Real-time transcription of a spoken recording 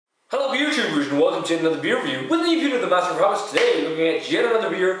Hello YouTubers and welcome to another beer review with the review of the Master of Hoppets. Today looking at yet another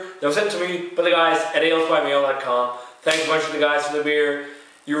beer that was sent to me by the guys at alesbymail.com. Thanks so much to the guys for the beer.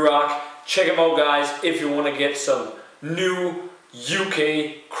 You rock. Check them out guys if you want to get some new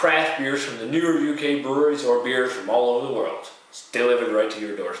UK craft beers from the newer UK breweries or beers from all over the world. It's delivered right to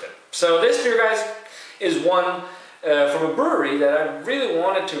your doorstep. So this beer guys is one from a brewery that I really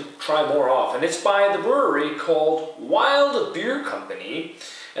wanted to try more of, and it's by the brewery called Wild Beer Company,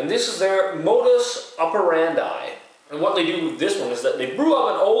 and this is their Modus Operandi. And what they do with this one is that they brew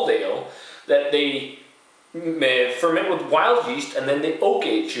up an old ale that they ferment with wild yeast, and then they oak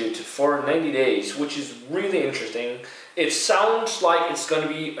age it for 90 days, which is really interesting. It sounds like it's going to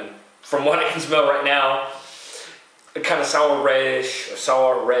be, from what I can smell right now, a kind of sour reddish or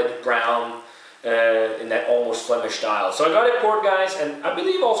sour red brown. In that almost Flemish style. So I got it poured guys, and I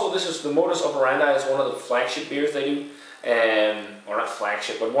believe also this is the Modus Operandi is one of the flagship beers they do, or not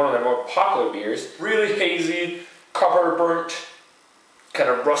flagship, but one of their more popular beers. Really hazy, copper burnt, kind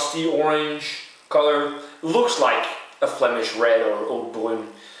of rusty orange color. Looks like a Flemish red or old bloom.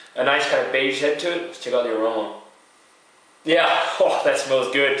 A nice kind of beige head to it. Let's check out the aroma. Yeah, oh, that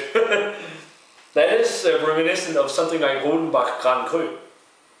smells good. That is reminiscent of something like Rodenbach Grand Cru.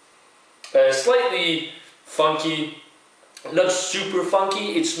 Slightly funky, not super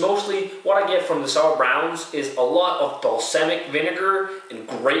funky. It's mostly, what I get from the sour browns is a lot of balsamic vinegar and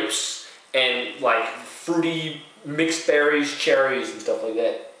grapes and like fruity mixed berries, cherries and stuff like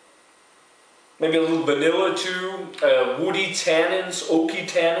that. Maybe a little vanilla too, woody tannins, oaky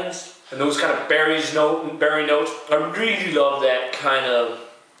tannins, and those kind of berry notes. I really love that kind of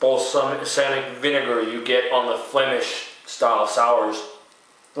balsamic vinegar you get on the Flemish style sours.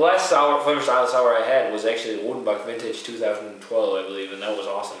 The last Flemish style sour I had was actually the Rodenbach Vintage 2012, I believe, and that was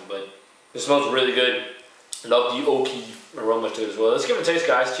awesome. But it smells really good. Love the oaky aroma to it as well. Let's give it a taste,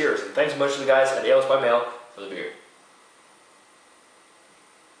 guys. Cheers, and thanks so much to the guys at Ales by Mail for the beer.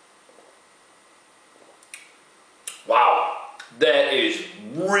 Wow, that is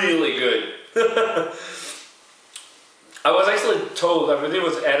really good. I was actually told, I believe it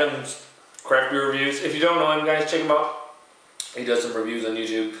was Adam's Craft Beer Reviews. If you don't know him, guys, check him out. He does some reviews on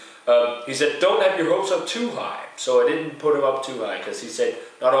YouTube. He said, don't have your hopes up too high. So I didn't put him up too high because he said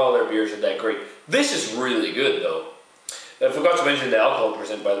not all their beers are that great. This is really good though. I forgot to mention the alcohol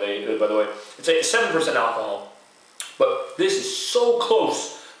percent by the way. It's a 7% alcohol. But this is so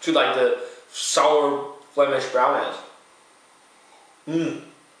close to like the sour Flemish brown ales.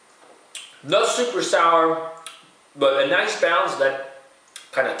 Not super sour, but a nice balance of that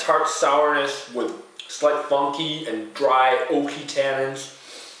kind of tart sourness with slight funky and dry oaky tannins.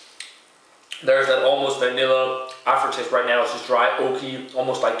 There's that almost vanilla aftertaste right now. It's just dry oaky,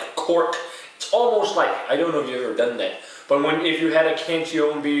 almost like cork. It's almost like, I don't know if you've ever done that, but if you had a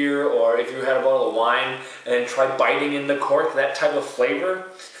Cantillon beer or if you had a bottle of wine and then try biting in the cork, that type of flavor,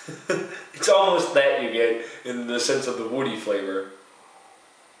 it's almost that you get in the sense of the woody flavor.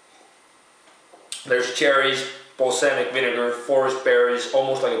 There's cherries, balsamic vinegar, forest berries,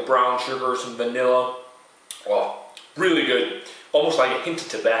 almost like a brown sugar, some vanilla. Oh, really good. Almost like a hint of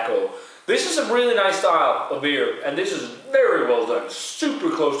tobacco. This is a really nice style of beer, and this is very well done.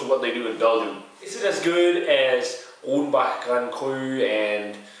 Super close to what they do in Belgium. Is it as good as Rodenbach Grand Cru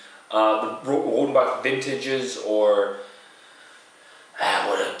and the Rodenbach Vintages or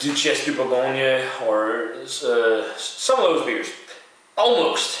Duchesse du Bourgogne or some of those beers?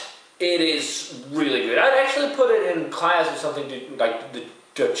 Almost. It is really good. I'd actually put it in class with something like the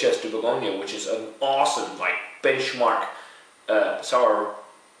Duchesse du Bourgogne, which is an awesome, like, benchmark sour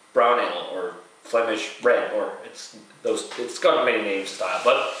brown ale or Flemish red, or it's got many names style,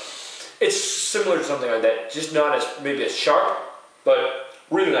 but it's similar to something like that. Just not as maybe as sharp, but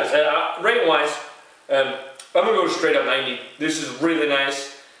really nice. Rating wise, I'm gonna go straight up 90. This is really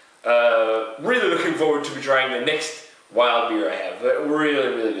nice. Really looking forward to trying the next wild beer I have. Really,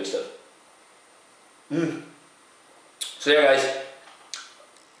 really good stuff. So yeah, guys.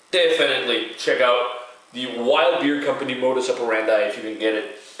 Definitely check out the Wild Beer Company Modus Operandi if you can get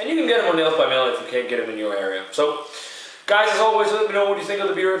it. And you can get them on Ales by Mail if you can't get them in your area. So, guys, as always, let me know what you think of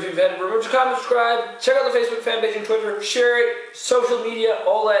the beer if you've had it. Remember to comment, subscribe, check out the Facebook fan page and Twitter, share it, social media,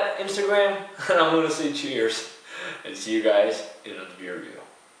 all that, Instagram. And I'm going to say cheers. And see you guys in another beer.